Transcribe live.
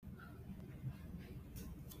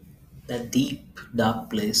That deep, dark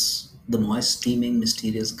place, the moist, steaming,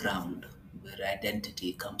 mysterious ground where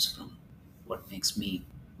identity comes from. What makes me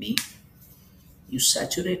me? You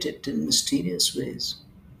saturate it in mysterious ways.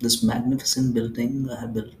 This magnificent building I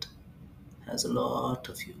have built has a lot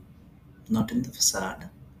of you, not in the facade,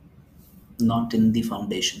 not in the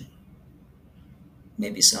foundation,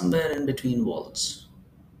 maybe somewhere in between walls,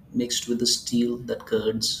 mixed with the steel that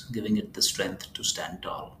girds, giving it the strength to stand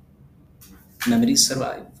tall. Memories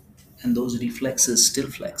survive, and those reflexes still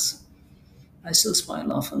flex. I still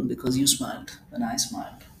smile often because you smiled when I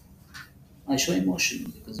smiled. I show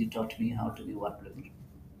emotion because you taught me how to be vulnerable.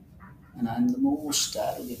 And I'm the most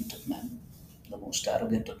arrogant of men, the most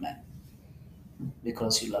arrogant of men,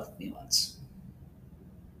 because you loved me once.